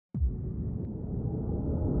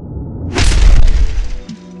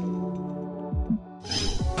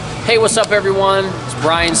Hey, what's up everyone? It's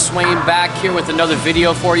Brian Swain back here with another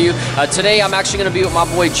video for you. Today I'm actually going to be with my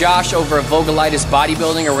boy Josh over at Vogelitis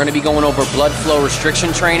Bodybuilding, and we're going to be going over blood flow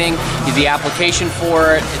restriction training, the application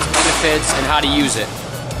for it, its benefits, and how to use it.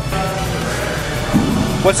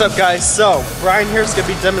 What's up guys? So, Brian here is going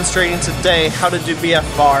to be demonstrating today how to do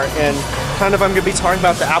BFR, and I'm going to be talking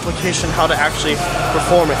about the application, how to actually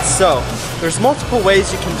perform it. So, there's multiple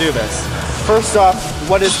ways you can do this. First off,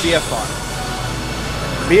 what is BFR?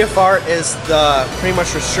 BFR is the pretty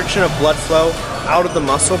much restriction of blood flow out of the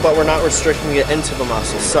muscle, but we're not restricting it into the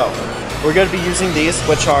muscle. So we're going to be using these,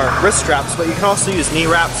 which are wrist straps, but you can also use knee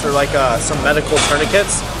wraps or like some medical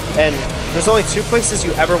tourniquets. And there's only two places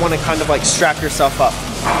you ever want to kind of like strap yourself up.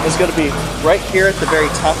 It's going to be right here at the very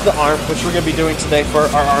top of the arm, which we're going to be doing today for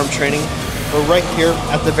our arm training, or right here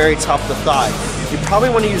at the very top of the thigh. You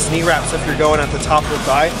probably want to use knee wraps if you're going at the top of the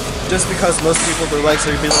thigh, just because most people, their legs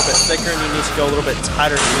are going to be a little bit thicker and you need to go a little bit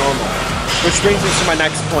tighter than normal. Which brings me to my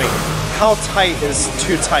next point. How tight is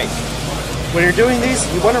too tight? When you're doing these,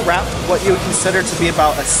 you want to wrap what you would consider to be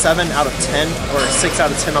about a 7 out of 10 or a 6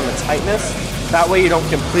 out of 10 on the tightness. That way you don't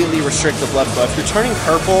completely restrict the blood flow. If you're turning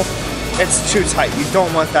purple, it's too tight. You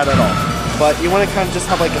don't want that at all. But you want to kind of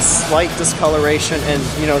just have like a slight discoloration, and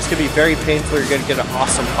you know, it's going to be very painful. You're going to get an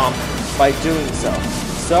awesome pump by doing so.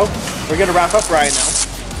 So we're going to wrap up right now.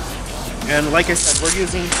 And like I said, we're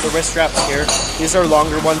using the wrist straps here. These are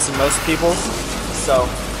longer ones than most people's. So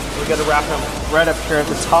we're going to wrap them right up here at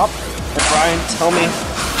the top. And Brian, tell me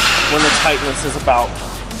when the tightness is about.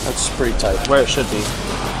 That's pretty tight, where it should be.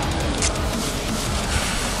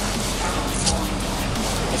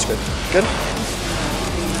 That's good. Good?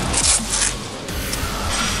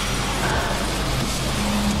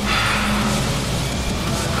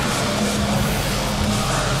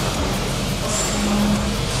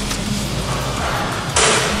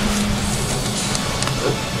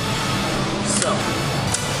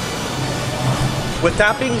 With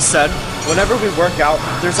that being said, whenever we work out,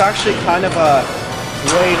 there's actually kind of a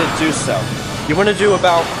way to do so. You want to do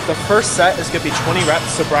about, the first set is going to be 20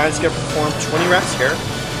 reps, so Brian's going to perform 20 reps here.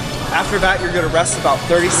 After that, you're going to rest about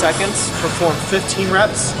 30 seconds, perform 15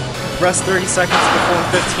 reps, rest 30 seconds, perform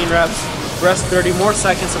 15 reps, rest 30 more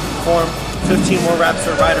seconds and perform 15 more reps,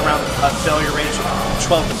 or right around a failure range of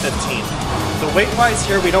 12 to 15. The weight-wise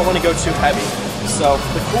here, we don't want to go too heavy. So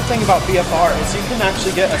the cool thing about BFR is you can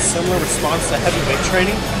actually get a similar response to heavy weight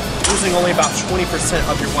training using only about 20%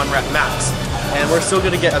 of your 1 rep max. And we're still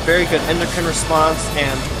going to get a very good endocrine response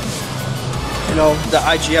and, you know, the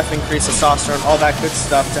IGF increase, testosterone, all that good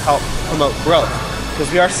stuff to help promote growth.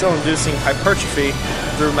 Because we are still inducing hypertrophy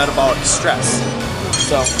through metabolic stress.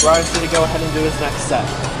 So Brian's going to go ahead and do his next set.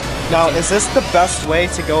 Now, is this the best way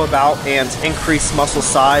to go about and increase muscle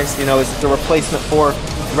size? You know, is it the replacement for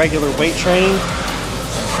regular weight training?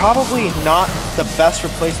 Probably not the best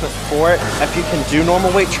replacement for it if you can do normal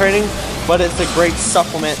weight training, but it's a great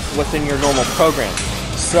supplement within your normal program.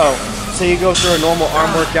 So, say you go through a normal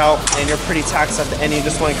arm workout and you're pretty taxed at the end, you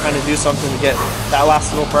just want to kind of do something to get that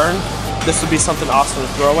last little burn, this would be something awesome to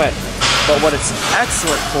throw in. But what it's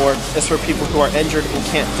excellent for is for people who are injured and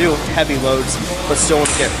can't do heavy loads but still want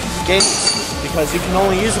to get gains, because you can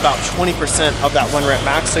only use about 20% of that 1 rep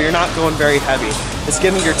max, so you're not going very heavy. It's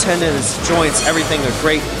giving your tendons, joints, everything a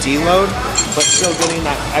great deload, but still getting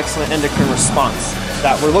that excellent endocrine response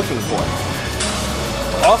that we're looking for.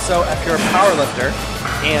 Also, if you're a power lifter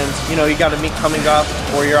and you know you got a meet coming up,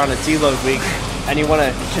 or you're on a deload week and you want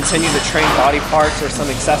to continue to train body parts or some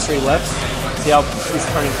accessory lifts, see how he's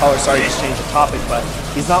turning color, sorry to change the topic, but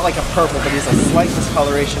he's not like a purple, but he's a slight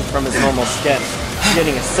discoloration from his normal skin. He's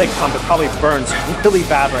getting a sick pump. It probably burns really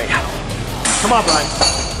bad right now. Come on, Brian.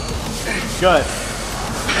 Good.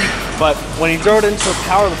 But when you throw it into a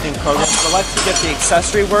powerlifting program, it lets you get the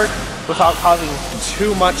accessory work without causing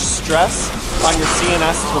too much stress on your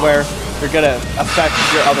CNS to where you're gonna affect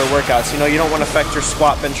your other workouts. You know, you don't want to affect your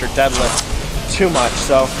squat, bench, or deadlift too much.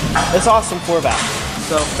 So it's awesome for that.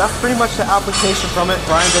 So that's pretty much the application from it.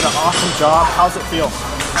 Brian did an awesome job. How's it feel?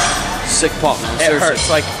 Sick pump. It hurts.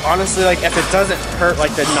 Like, honestly, like if it doesn't hurt,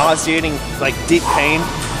 like the nauseating, like deep pain,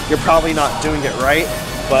 you're probably not doing it right.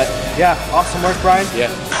 But yeah, awesome work, Brian. Yeah.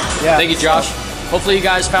 Thank you, Josh. Hopefully you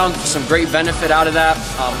guys found some great benefit out of that.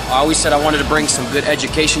 I always said I wanted to bring some good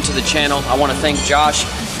education to the channel. I want to thank Josh.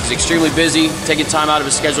 He's extremely busy, taking time out of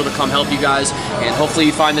his schedule to come help you guys. And hopefully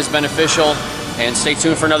you find this beneficial, and stay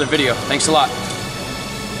tuned for another video. Thanks a lot.